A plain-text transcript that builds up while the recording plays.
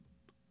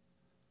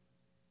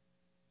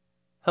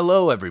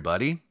Hello,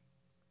 everybody.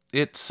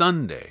 It's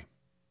Sunday,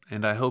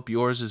 and I hope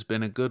yours has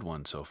been a good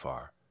one so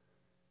far.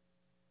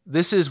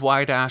 This is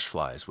White Ash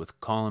Flies with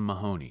Colin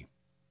Mahoney.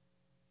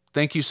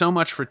 Thank you so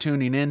much for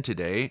tuning in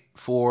today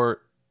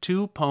for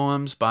two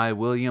poems by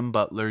William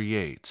Butler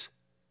Yeats: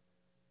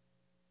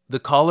 The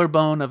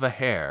Collarbone of a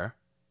Hare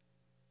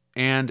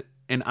and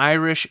An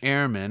Irish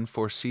Airman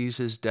Foresees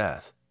His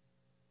Death,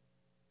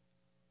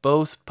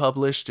 both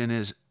published in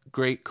his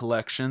great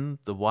collection,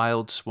 The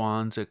Wild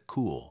Swans at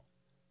Coole,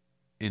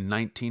 in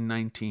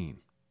 1919.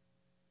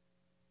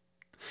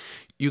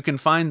 You can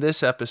find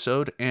this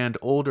episode and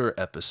older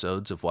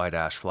episodes of White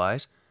Ash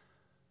Flies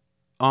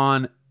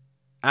on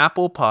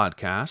Apple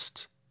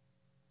Podcasts,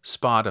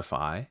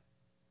 Spotify,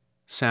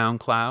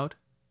 SoundCloud,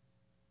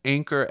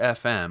 Anchor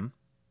FM,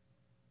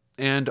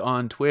 and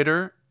on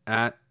Twitter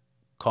at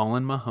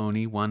Colin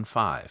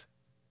Mahoney15.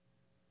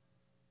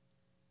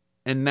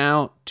 And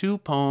now, two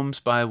poems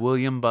by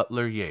William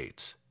Butler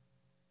Yeats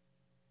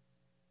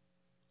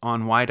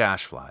on White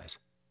Ash Flies.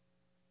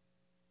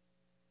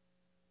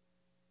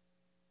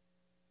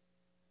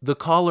 The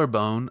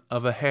Collarbone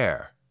of a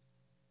Hare.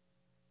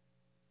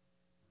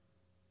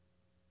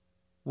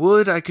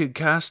 Would I could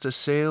cast a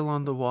sail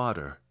on the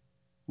water,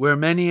 where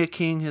many a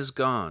king has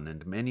gone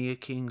and many a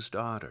king's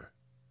daughter,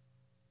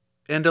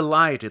 and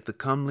alight at the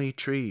comely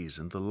trees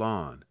and the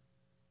lawn,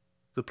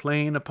 the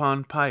playing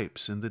upon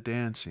pipes and the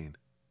dancing,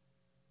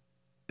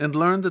 and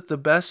learn that the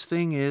best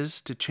thing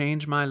is to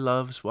change my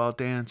loves while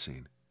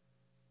dancing,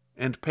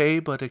 and pay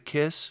but a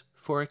kiss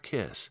for a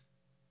kiss.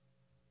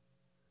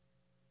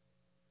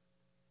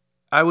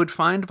 I would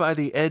find by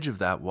the edge of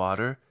that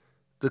water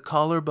the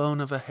collarbone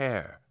of a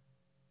hare,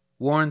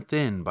 worn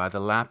thin by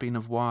the lapping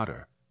of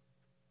water,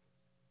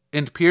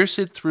 and pierce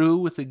it through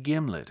with a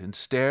gimlet and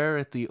stare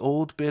at the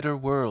old bitter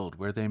world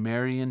where they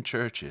marry in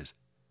churches,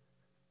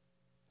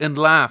 and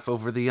laugh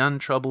over the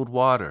untroubled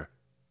water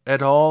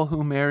at all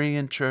who marry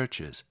in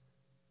churches,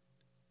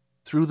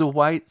 through the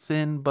white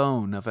thin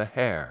bone of a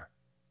hare.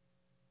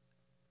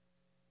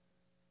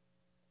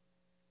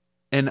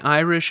 An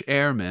Irish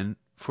airman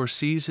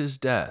foresees his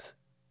death.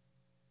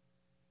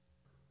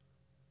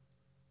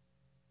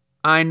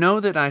 I know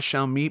that I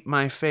shall meet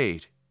my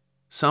fate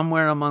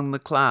somewhere among the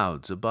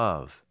clouds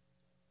above.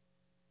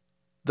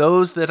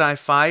 Those that I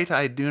fight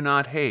I do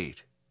not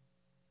hate,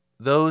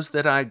 those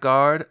that I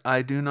guard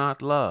I do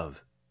not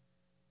love.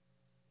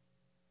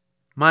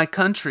 My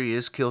country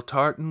is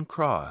Kiltartan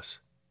Cross,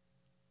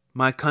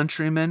 my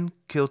countrymen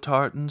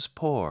Kiltartans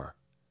poor.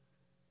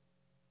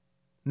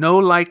 No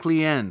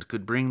likely end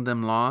could bring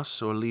them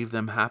loss or leave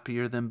them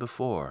happier than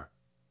before.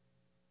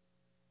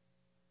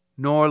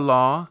 Nor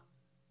law,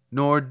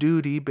 nor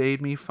duty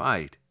bade me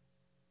fight,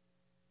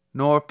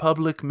 nor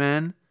public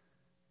men,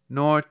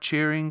 nor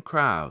cheering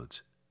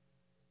crowds.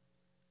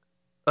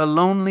 A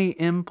lonely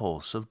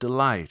impulse of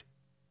delight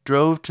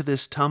drove to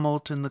this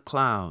tumult in the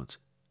clouds.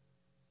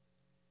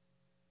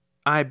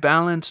 I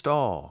balanced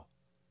all,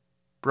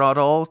 brought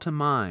all to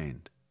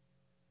mind.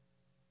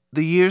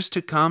 The years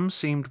to come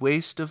seemed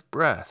waste of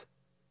breath,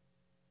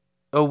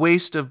 a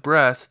waste of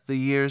breath the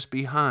years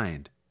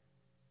behind,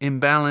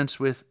 in balance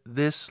with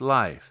this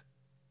life,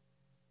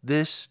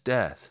 this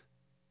death.